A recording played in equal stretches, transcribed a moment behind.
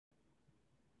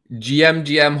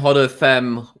GM HODL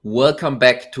fam, welcome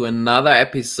back to another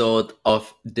episode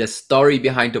of the story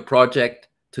behind the project.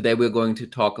 Today we're going to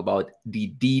talk about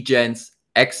the Degenz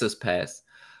Access Pass.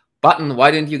 Button,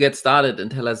 why didn't you get started and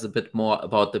tell us a bit more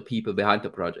about the people behind the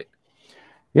project?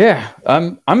 Yeah,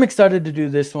 I'm excited to do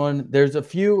this one. There's a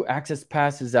few access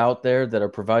passes out there that are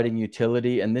providing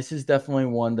utility, and this is definitely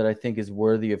one that I think is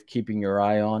worthy of keeping your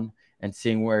eye on and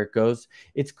seeing where it goes.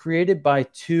 It's created by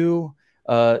two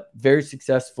very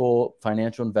successful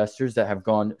financial investors that have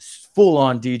gone full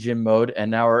on Degen mode and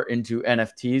now are into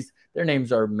NFTs. Their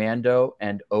names are Mando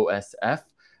and OSF.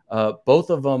 Both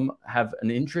of them have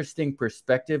an interesting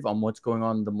perspective on what's going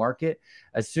on in the market.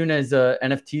 As soon as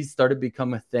NFTs started to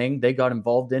become a thing, they got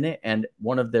involved in it. And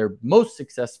one of their most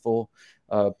successful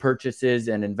purchases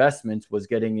and investments was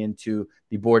getting into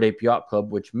the Bored Ape Yacht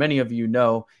Club, which many of you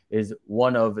know is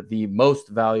one of the most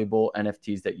valuable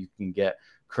NFTs that you can get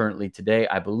currently today.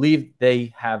 I believe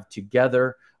they have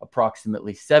together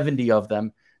approximately 70 of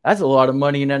them. That's a lot of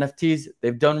money in NFTs.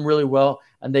 They've done really well,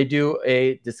 and they do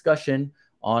a discussion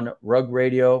on Rug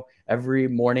Radio every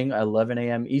morning at 11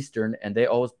 a.m. Eastern, and they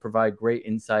always provide great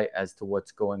insight as to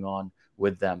what's going on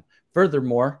with them.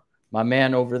 Furthermore, my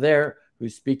man over there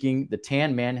who's speaking, the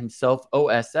tan man himself,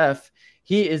 OSF,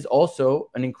 he is also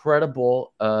an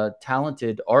incredible,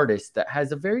 talented artist that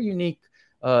has a very unique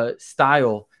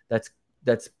style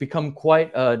that's become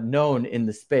quite known in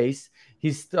the space.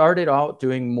 He started out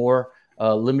doing more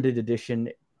limited edition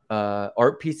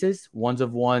art pieces, ones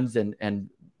of ones, and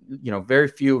very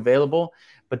few available.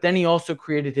 But then he also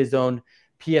created his own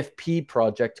PFP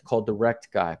project called the Rect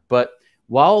Guy. But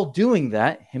while doing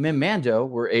that, him and Mando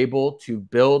were able to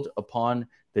build upon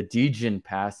the Degenz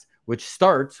Pass, which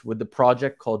starts with the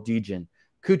project called Degenz.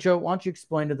 Kucho, why don't you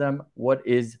explain to them what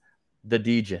is the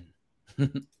Degenz?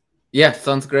 Yeah,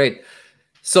 sounds great.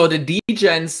 So the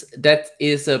Degenz, that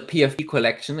is a PFP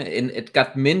collection, and it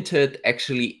got minted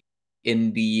actually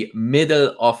in the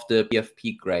middle of the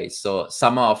PFP craze. So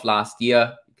summer of last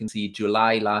year, you can see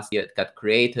July last year, it got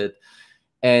created.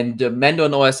 And Mando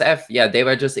and OSF, yeah, they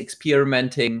were just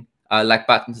experimenting. Like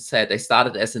Button said, they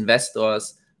started as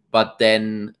investors, but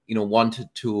then, wanted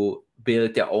to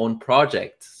build their own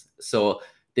projects. So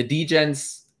the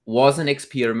Degenz was an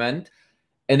experiment.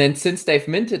 And then since they've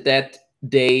minted that,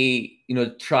 they,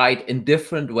 tried in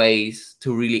different ways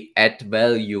to really add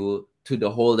value to the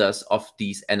holders of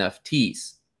these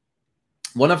NFTs.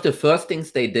 One of the first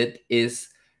things they did is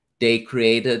they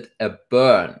created a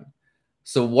burn.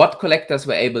 So what collectors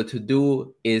were able to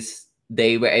do is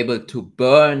they were able to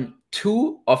burn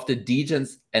 2 of the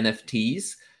Degenz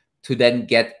NFTs to then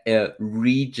get a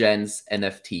Re-Genz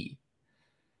NFT.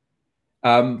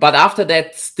 But after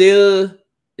that, still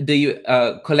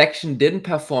the collection didn't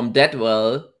perform that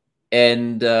well.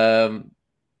 And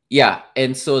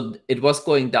and so it was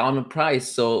going down in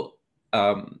price. So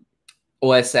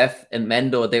OSF and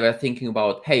Mando, they were thinking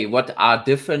about, hey, what are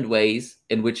different ways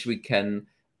in which we can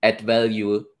add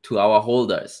value to our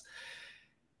holders?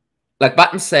 Like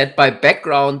Button said, by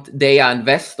background, they are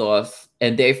investors,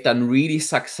 and they've done really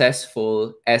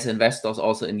successful as investors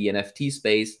also in the NFT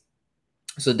space.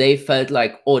 So they felt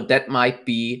like, oh, that might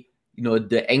be,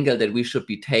 the angle that we should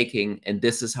be taking, and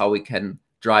this is how we can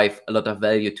drive a lot of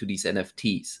value to these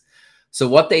NFTs. So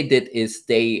what they did is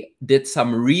they did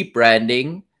some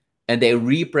rebranding, and they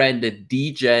rebranded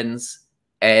Degenz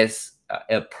as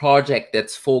a project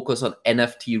that's focused on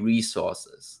NFT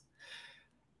resources.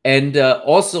 And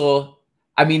also,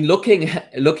 I mean, looking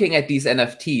at these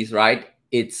NFTs, right?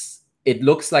 It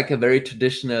looks like a very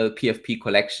traditional PFP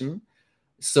collection.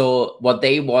 So what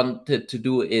they wanted to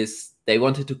do is they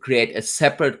wanted to create a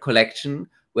separate collection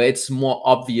where it's more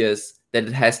obvious that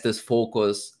it has this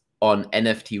focus on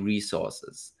NFT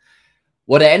resources.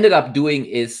 What I ended up doing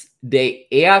is they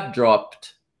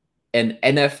airdropped an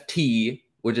NFT,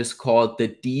 which is called the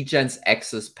Degenz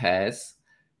Access Pass,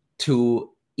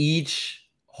 to each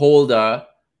holder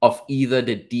of either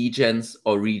the Degenz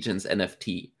or Re-Genz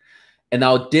NFT. And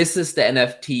now this is the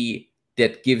NFT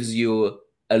that gives you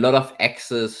a lot of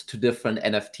access to different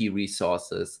NFT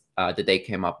resources that they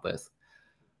came up with.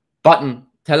 Button,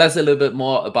 tell us a little bit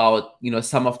more about,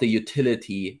 some of the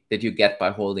utility that you get by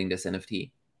holding this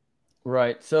NFT.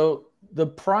 Right. So the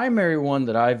primary one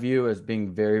that I view as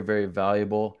being very, very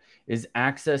valuable is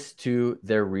access to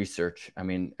their research. I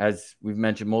mean, as we've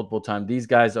mentioned multiple times, these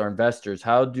guys are investors.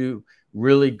 How do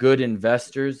really good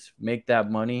investors make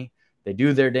that money? They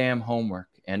do their damn homework.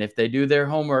 And if they do their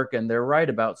homework and they're right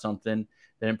about something,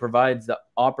 then it provides the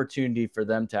opportunity for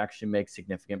them to actually make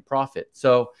significant profit.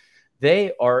 So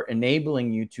they are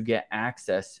enabling you to get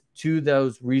access to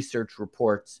those research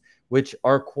reports, which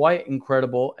are quite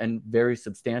incredible and very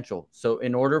substantial. So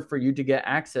in order for you to get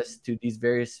access to these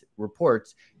various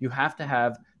reports, you have to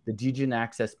have the Degenz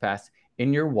Access Pass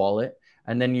in your wallet,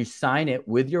 and then you sign it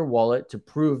with your wallet to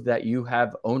prove that you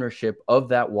have ownership of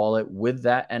that wallet with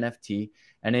that NFT.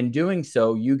 And in doing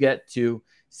so, you get to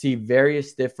see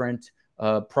various different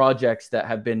projects that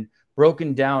have been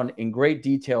broken down in great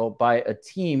detail by a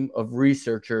team of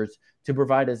researchers to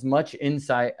provide as much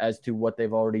insight as to what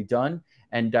they've already done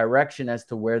and direction as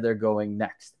to where they're going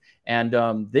next. And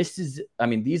this is, I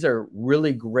mean, these are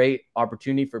really great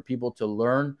opportunity for people to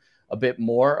learn a bit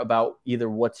more about either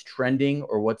what's trending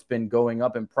or what's been going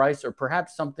up in price, or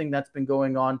perhaps something that's been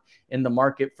going on in the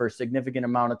market for a significant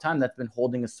amount of time that's been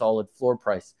holding a solid floor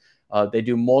price. They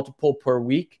do multiple per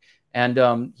week. And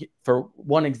for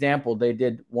one example, they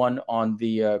did one on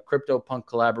the CryptoPunk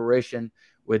collaboration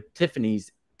with Tiffany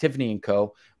 &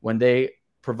 Co. when they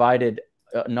provided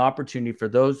an opportunity for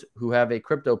those who have a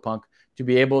CryptoPunk to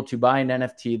be able to buy an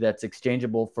NFT that's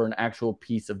exchangeable for an actual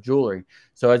piece of jewelry.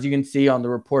 So as you can see on the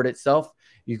report itself,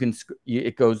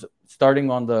 it goes starting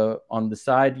on the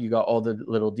side, you got all the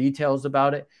little details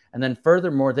about it. And then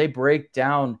furthermore, they break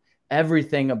down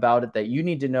everything about it that you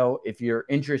need to know if you're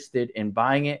interested in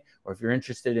buying it or if you're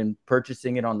interested in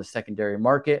purchasing it on the secondary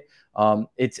market.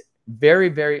 It's very,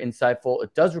 very insightful.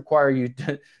 It does require you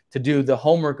to do the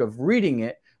homework of reading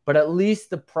it, but at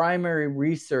least the primary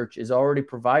research is already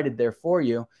provided there for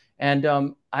you. And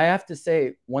I have to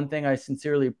say, one thing I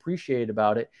sincerely appreciate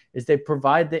about it is they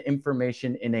provide the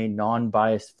information in a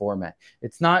non-biased format.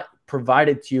 It's not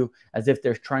provided to you as if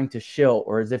they're trying to shill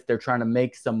or as if they're trying to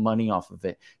make some money off of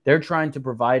it. They're trying to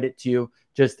provide it to you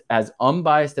just as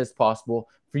unbiased as possible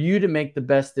for you to make the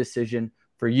best decision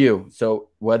for you. So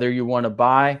whether you want to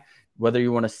buy, whether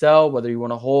you want to sell, whether you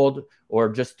want to hold, or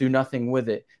just do nothing with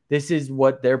it, this is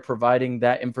what they're providing,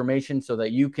 that information, so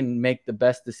that you can make the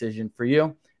best decision for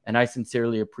you. And I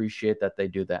sincerely appreciate that they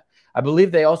do that. I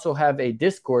believe they also have a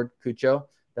Discord, Cucho,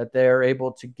 that they're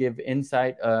able to give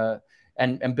insight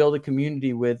and build a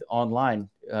community with online.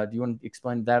 Do you want to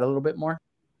explain that a little bit more?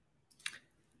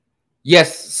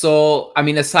 Yes. So, I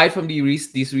mean, aside from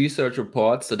these research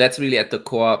reports, so that's really at the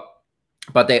core,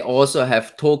 but they also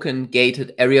have token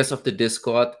gated areas of the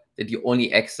Discord that you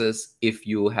only access if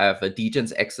you have a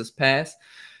Degenz Access Pass.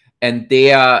 And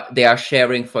they are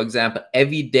sharing, for example,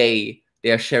 every day, they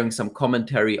are sharing some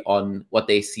commentary on what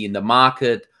they see in the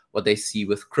market, what they see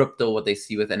with crypto, what they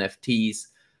see with NFTs.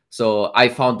 So I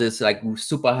found this like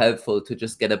super helpful to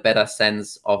just get a better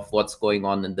sense of what's going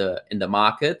on in the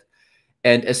market.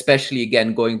 And especially,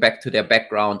 again, going back to their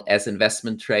background as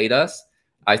investment traders,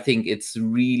 I think it's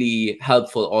really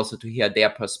helpful also to hear their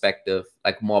perspective,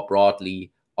 like more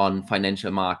broadly on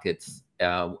financial markets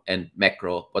and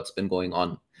macro, what's been going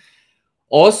on.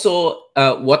 Also,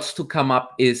 what's to come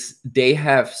up is they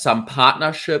have some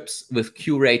partnerships with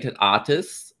curated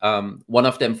artists. One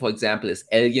of them, for example, is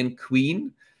Alien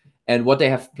Queen. And what they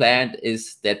have planned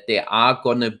is that there are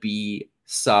going to be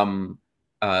some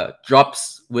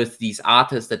drops with these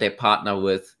artists that they partner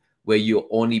with, where you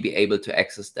only be able to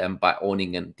access them by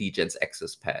owning a Degenz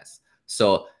Access Pass.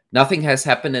 So nothing has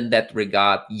happened in that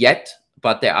regard yet,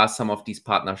 but there are some of these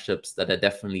partnerships that are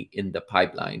definitely in the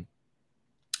pipeline.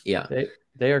 Yeah.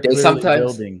 They are clearly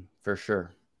building, for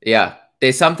sure. Yeah.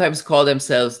 They sometimes call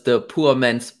themselves the poor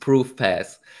man's proof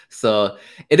pass. So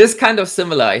it is kind of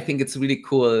similar. I think it's really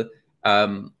cool.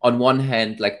 On one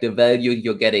hand, like the value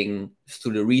you're getting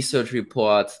through the research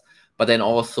reports, but then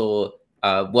also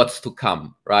what's to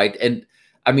come, right? And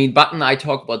I mean, Button, I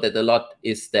talk about that a lot,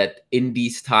 is that in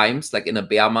these times, like in a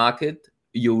bear market,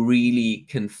 you really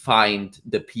can find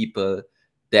the people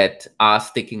that are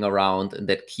sticking around and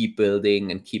that keep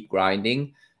building and keep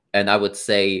grinding. And I would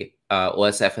say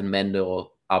OSF and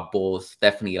Mando are both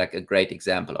definitely like a great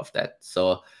example of that.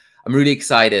 So I'm really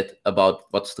excited about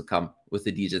what's to come with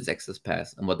the Degenz Access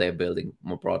Pass and what they're building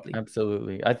more broadly.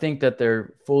 Absolutely. I think that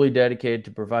they're fully dedicated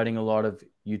to providing a lot of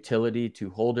utility to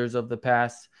holders of the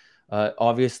pass.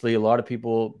 Obviously, a lot of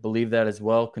people believe that as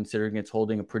well, considering it's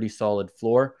holding a pretty solid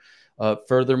floor.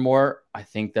 Furthermore, I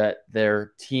think that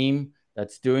their team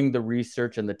that's doing the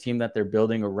research and the team that they're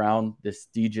building around this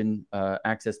Degenz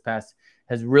Access Pass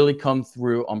has really come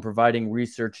through on providing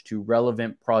research to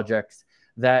relevant projects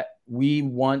that we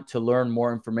want to learn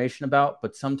more information about,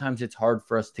 but sometimes it's hard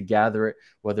for us to gather it,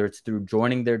 whether it's through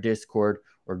joining their Discord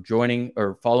or joining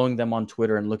or following them on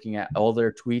Twitter and looking at all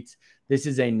their tweets. This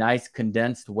is a nice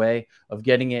condensed way of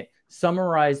getting it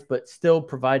summarized, but still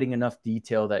providing enough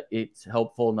detail that it's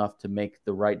helpful enough to make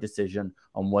the right decision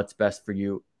on what's best for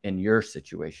you in your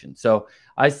situation. So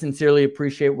I sincerely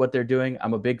appreciate what they're doing.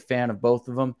 I'm a big fan of both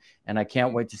of them, and I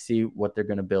can't wait to see what they're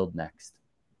going to build next.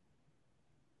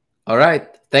 All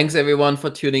right. Thanks everyone for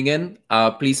tuning in.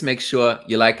 Please make sure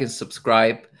you like and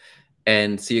subscribe,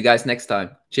 and see you guys next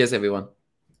time. Cheers, everyone.